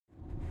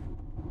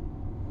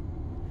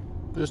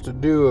just to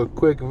do a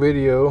quick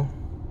video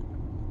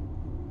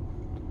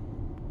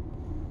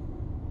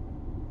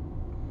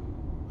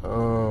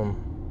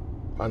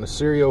on the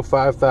Stereo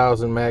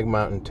 5000 mag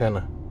mount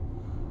antenna.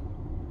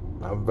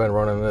 I've been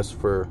running this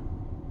for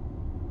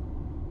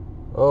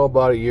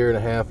about a year and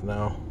a half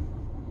now.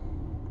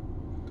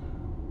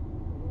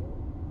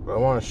 But I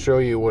want to show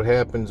you what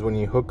happens when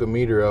you hook a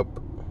meter up.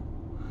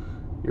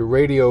 Your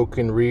radio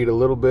can read a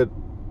little bit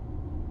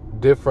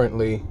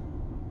differently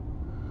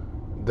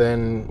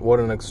than what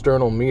an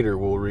external meter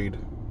will read.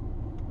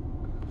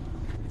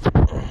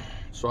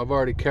 So I've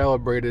already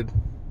calibrated,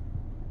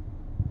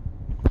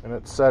 and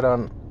it's set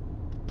on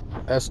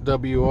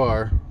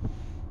SWR.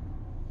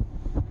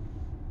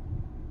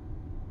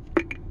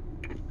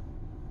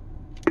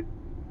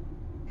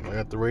 I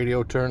got the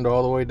radio turned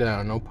all the way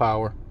down, no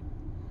power.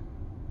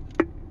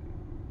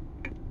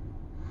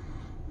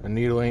 The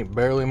needle ain't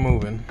barely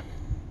moving.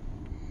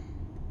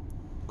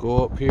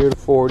 Go up here to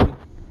 40.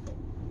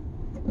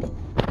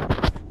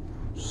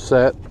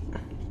 Set.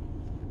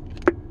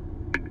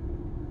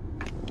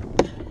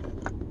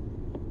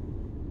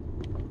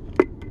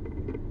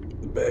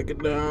 Back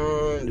it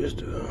down just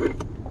to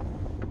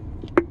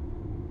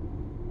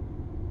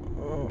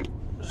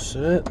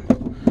set.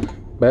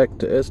 Back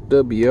to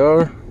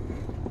SWR.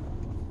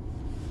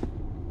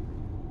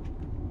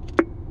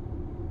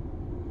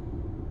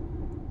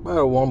 About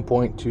a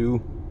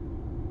 1.2,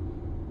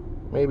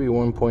 maybe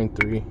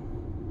 1.3.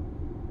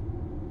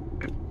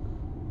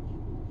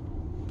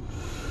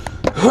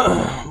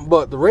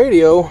 But the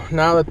radio,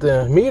 now that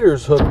the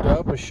meter's hooked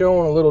up, is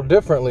showing a little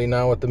differently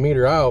now with the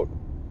meter out.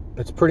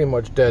 It's pretty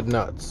much dead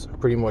nuts. It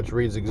pretty much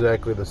reads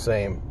exactly the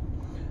same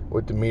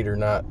with the meter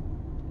not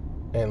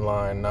in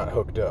line, not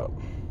hooked up.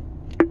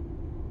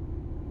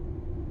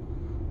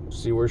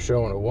 See, we're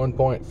showing a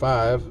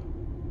 1.5.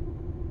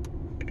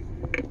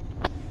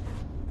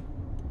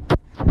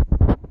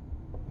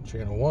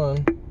 Channel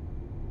 1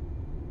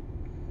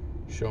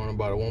 showing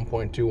about a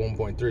 1.2,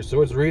 1.3.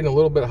 So it's reading a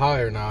little bit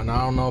higher now. Now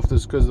I don't know if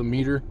this is because the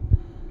meter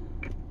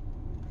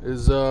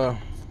is you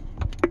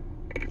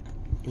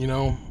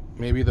know,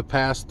 maybe the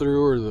pass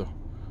through or the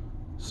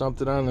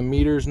something on the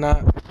meter's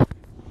not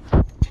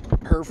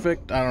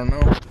perfect. I don't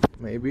know,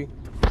 maybe.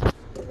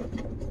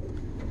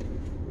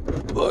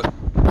 But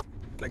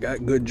I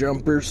got good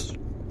jumpers.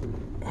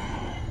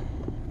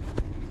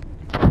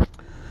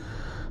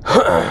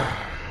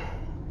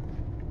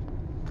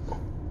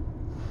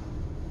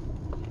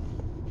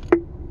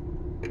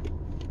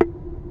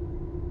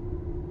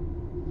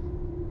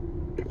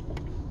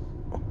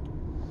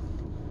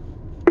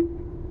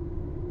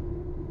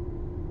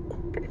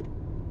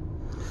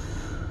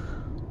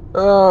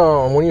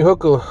 When you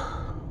hook a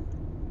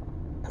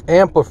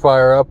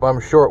amplifier up, I'm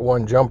short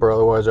one jumper,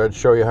 otherwise I'd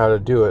show you how to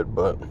do it,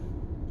 but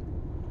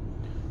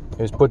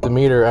just put the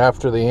meter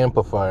after the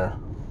amplifier.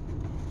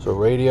 So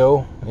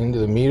radio into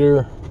the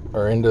meter,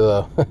 or into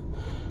the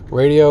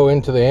radio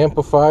into the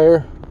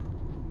amplifier,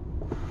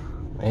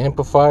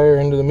 amplifier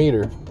into the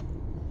meter.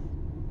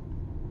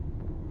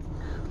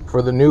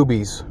 For the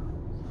newbies.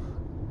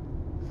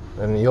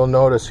 And you'll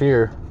notice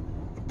here,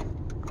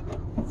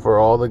 for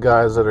all the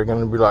guys that are going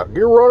to be like,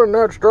 you're running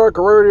that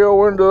striker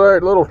radio into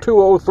that little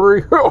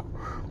 203.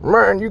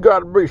 Man, you got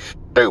to be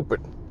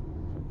stupid.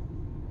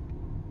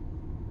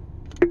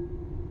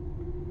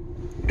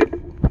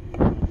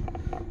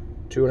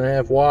 Two and a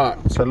half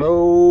watts.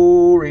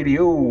 Hello,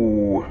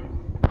 radio.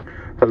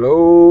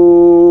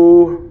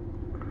 Hello.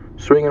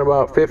 Swinging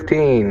about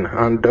 15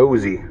 on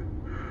dozy.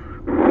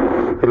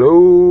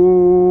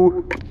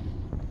 Hello.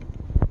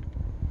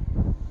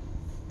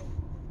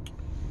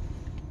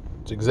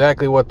 It's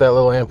exactly what that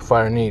little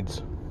amplifier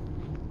needs.